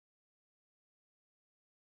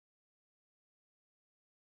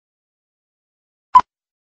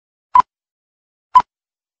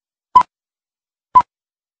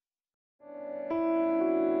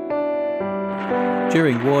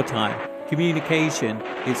During wartime, communication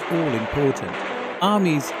is all important.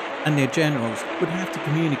 Armies and their generals would have to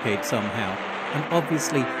communicate somehow, and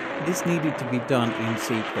obviously this needed to be done in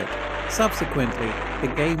secret. Subsequently, the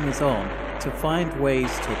game was on to find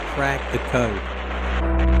ways to crack the code.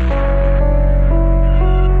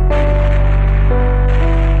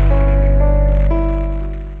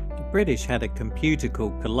 The British had a computer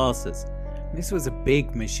called Colossus. This was a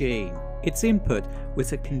big machine. Its input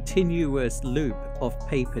was a continuous loop of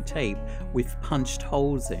paper tape with punched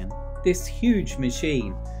holes in. This huge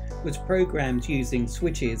machine was programmed using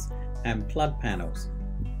switches and plug panels.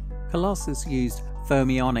 Colossus used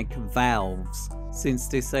fermionic valves, since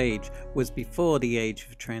this age was before the age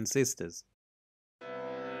of transistors.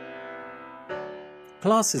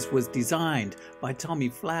 Colossus was designed by Tommy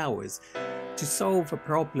Flowers to solve a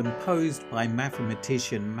problem posed by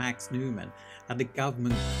mathematician Max Newman at the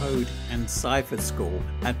Government Code and Cipher School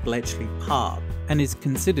at Bletchley Park, and is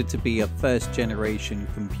considered to be a first-generation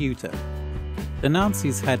computer. The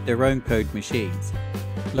Nazis had their own code machines,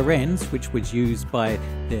 Lorenz, which was used by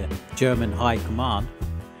the German High Command,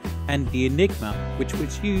 and the Enigma, which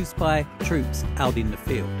was used by troops out in the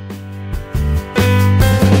field.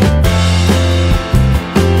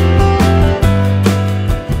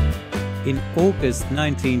 In August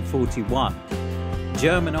 1941,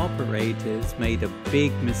 German operators made a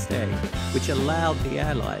big mistake which allowed the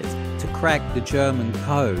Allies to crack the German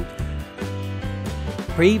code.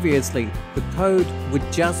 Previously, the code would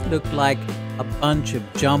just look like a bunch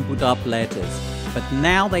of jumbled up letters, but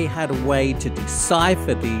now they had a way to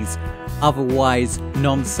decipher these otherwise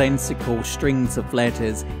nonsensical strings of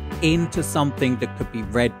letters into something that could be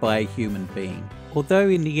read by a human being. Although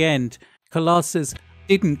in the end, Colossus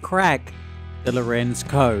didn't crack the Lorenz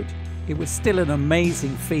code, it was still an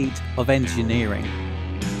amazing feat of engineering.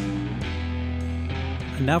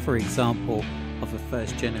 Another example of a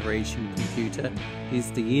first-generation computer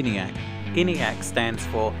is the ENIAC. ENIAC stands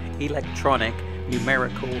for Electronic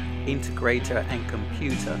Numerical Integrator and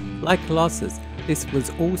Computer. Like Colossus, this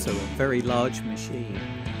was also a very large machine,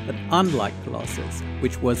 but unlike Colossus,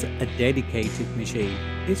 which was a dedicated machine,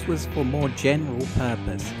 this was for more general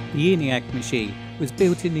purpose. The ENIAC machine was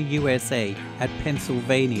built in the USA at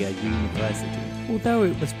Pennsylvania University. Although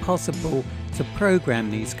it was possible to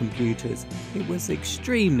program these computers, it was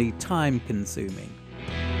extremely time-consuming.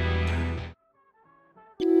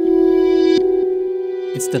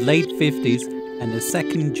 It's the late 50s, and the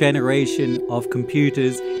second generation of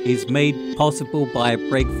computers is made possible by a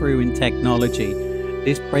breakthrough in technology.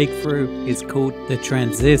 This breakthrough is called the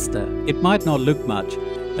transistor. It might not look much,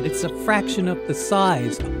 but it's a fraction of the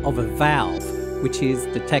size of a valve, which is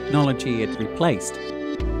the technology it replaced.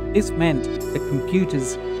 This meant that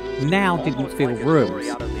computers now didn't fill rooms.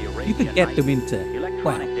 You could get them into,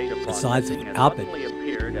 well, the size of a cupboard.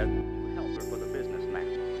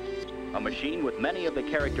 A machine with many of the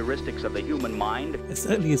characteristics of the human mind. As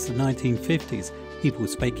early as the 1950s, people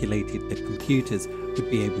speculated that computers would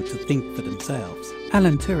be able to think for themselves.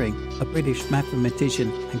 Alan Turing, a British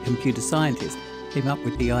mathematician and computer scientist, came up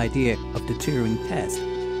with the idea of the Turing test.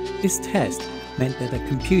 This test meant that a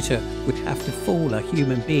computer would have to fool a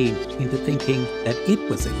human being into thinking that it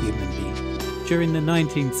was a human being. During the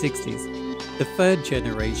 1960s, the third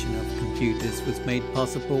generation of computers was made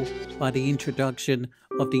possible by the introduction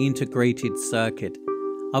of the integrated circuit,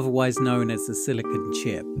 otherwise known as the silicon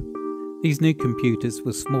chip. These new computers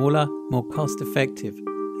were smaller, more cost-effective.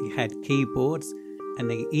 They had keyboards, and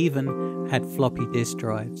they even had floppy disk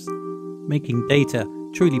drives, making data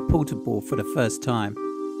truly portable for the first time.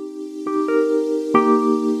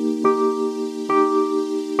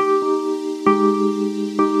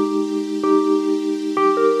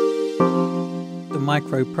 The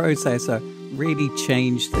microprocessor really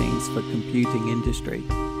changed things for computing industry.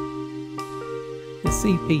 The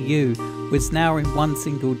CPU was now in one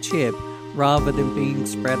single chip rather than being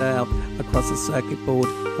spread out across a circuit board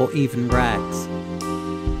or even racks.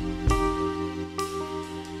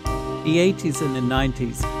 The 80s and the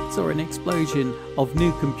 90s saw an explosion of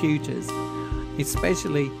new computers,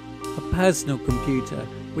 especially a personal computer,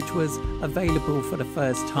 which was available for the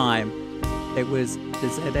first time. There was the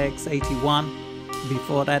ZX81.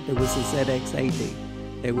 Before that, there was the ZX80,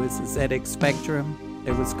 there was the ZX Spectrum,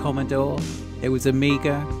 there was Commodore, there was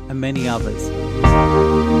Amiga, and many others.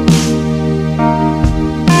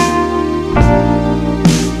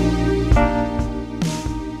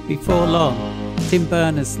 Before long, Tim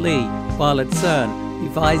Berners-Lee, while at CERN,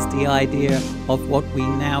 devised the idea of what we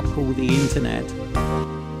now call the Internet.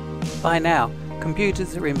 By now,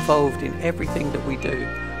 computers are involved in everything that we do,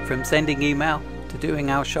 from sending email to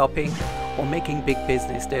doing our shopping or making big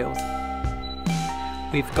business deals.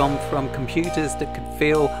 We've gone from computers that could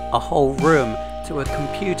fill a whole room to a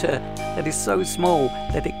computer that is so small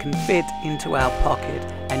that it can fit into our pocket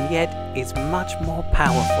and yet is much more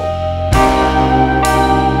powerful.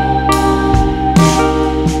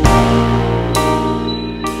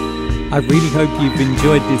 I really hope you've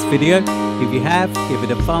enjoyed this video. If you have, give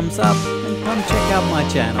it a thumbs up and come check out my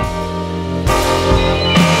channel.